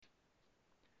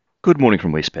Good morning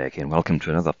from Westpac and welcome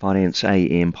to another Finance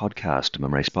AM podcast.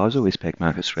 I'm Ray Spicer, Westpac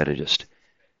Market Strategist.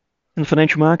 In the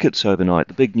financial markets overnight,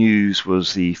 the big news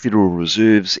was the Federal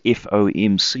Reserve's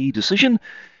FOMC decision,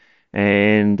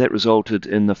 and that resulted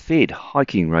in the Fed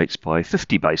hiking rates by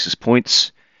 50 basis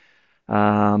points.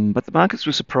 But the markets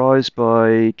were surprised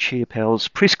by Chair Powell's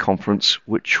press conference,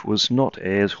 which was not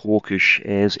as hawkish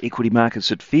as equity markets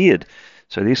had feared.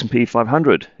 So the S&P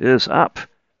 500 is up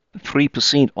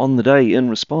 3% on the day in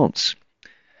response.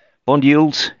 Bond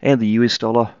yields and the US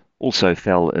dollar also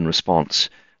fell in response,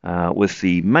 with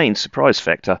the main surprise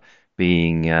factor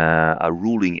being a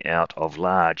ruling out of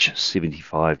large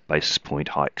 75 basis point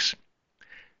hikes.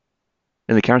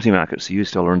 In the currency markets, the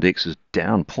US dollar index is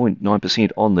down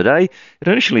 0.9% on the day. It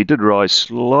initially did rise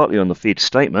slightly on the Fed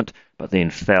statement, but then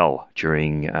fell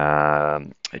during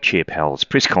Chair Powell's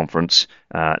press conference,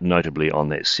 notably on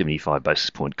that 75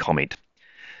 basis point comment.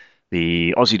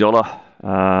 The Aussie dollar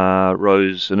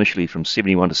rose initially from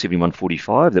 71 to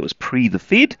 71.45. That was pre the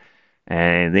Fed,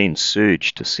 and then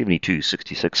surged to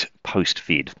 72.66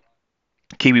 post-Fed.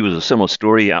 Kiwi was a similar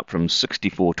story, up from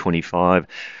 64.25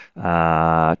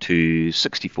 to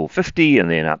 64.50,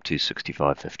 and then up to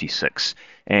 65.56.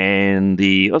 And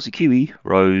the Aussie Kiwi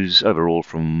rose overall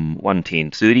from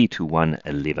 110.30 to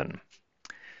 111.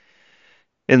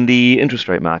 In the interest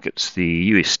rate markets, the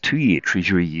US 2-year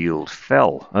Treasury yield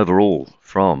fell overall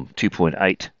from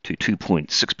 2.8 to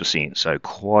 2.6%, so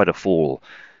quite a fall,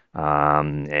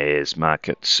 as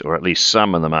markets, or at least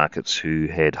some of the markets who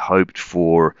had hoped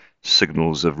for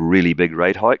signals of really big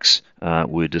rate hikes,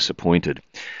 were disappointed.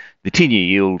 The 10-year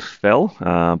yield fell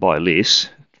by less,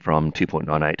 from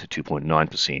 2.98 to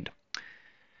 2.9%.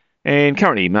 And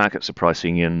currently, markets are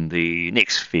pricing in the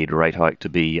next Fed rate hike to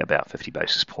be about 50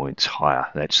 basis points higher.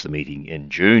 That's the meeting in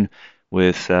June,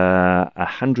 with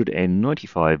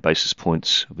 195 basis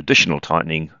points of additional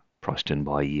tightening priced in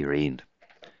by year end.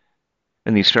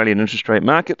 In the Australian interest rate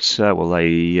markets,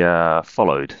 they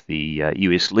followed the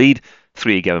US lead.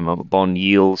 3-year government bond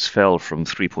yields fell from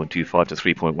 3.25 to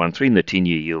 3.13, and the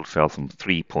 10-year yield fell from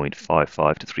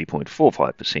 3.55 to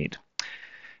 3.45%.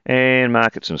 And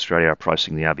markets in Australia are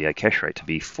pricing the RBA cash rate to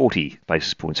be 40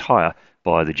 basis points higher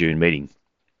by the June meeting.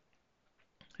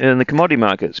 In the commodity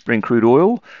markets, Brent crude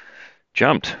oil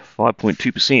jumped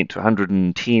 5.2% to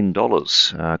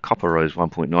 $110. Copper rose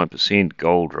 1.9%,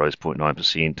 gold rose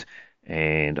 0.9%,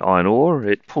 and iron ore,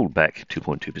 it pulled back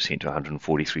 2.2% to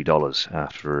 $143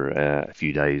 after a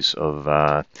few days of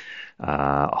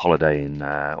holiday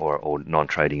or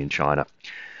non-trading in China.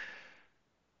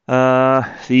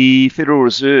 The Federal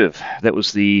Reserve, that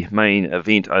was the main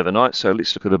event overnight, so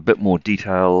let's look at a bit more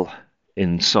detail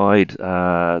inside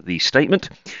the statement.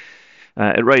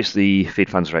 It raised the Fed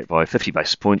funds rate by 50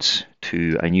 basis points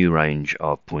to a new range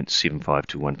of 0.75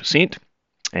 to 1%,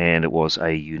 and it was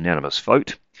a unanimous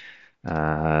vote.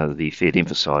 The Fed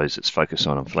emphasised its focus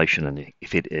on inflation and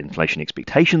Fed inflation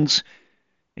expectations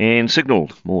and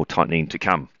signalled more tightening to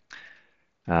come,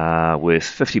 with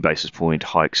 50 basis point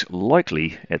hikes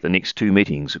likely at the next two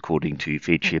meetings, according to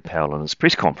Fed Chair Powell in his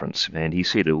press conference. And he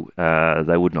said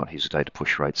they would not hesitate to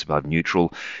push rates above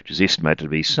neutral, which is estimated to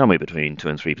be somewhere between 2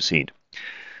 and 3%.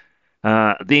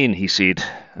 Then he said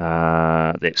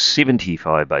that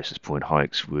 75 basis point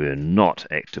hikes were not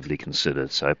actively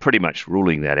considered, so pretty much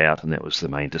ruling that out, and that was the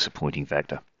main disappointing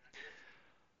factor.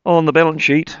 On the balance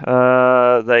sheet,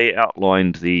 they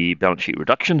outlined the balance sheet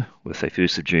reduction with a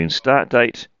 1st of June start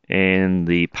date, and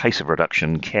the pace of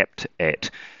reduction capped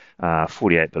at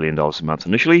 $48 billion a month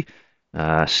initially,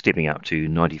 stepping up to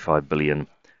 $95 billion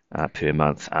per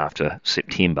month after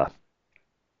September.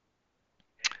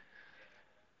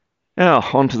 Now,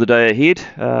 on to the day ahead.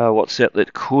 What's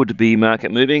that could be market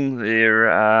moving? There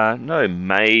are no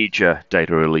major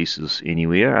data releases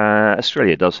anywhere.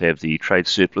 Australia does have the trade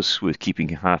surplus worth keeping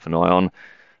half an eye on.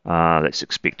 That's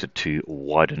expected to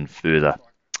widen further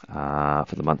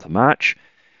for the month of March.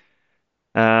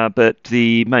 But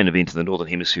the main event in the Northern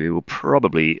Hemisphere will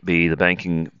probably be the Bank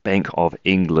of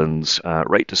England's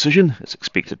rate decision. It's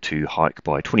expected to hike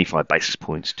by 25 basis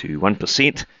points to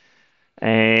 1%.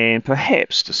 And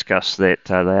perhaps discuss that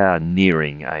they are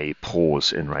nearing a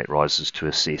pause in rate rises to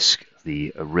assess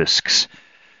the risks.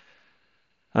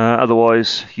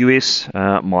 Otherwise, US,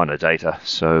 minor data.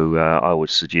 So I would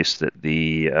suggest that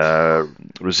the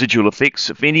residual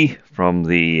effects, if any, from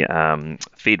the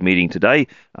Fed meeting today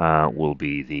will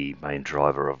be the main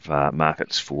driver of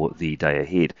markets for the day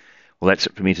ahead. Well, that's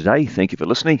it for me today. Thank you for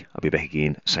listening. I'll be back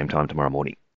again same time tomorrow morning.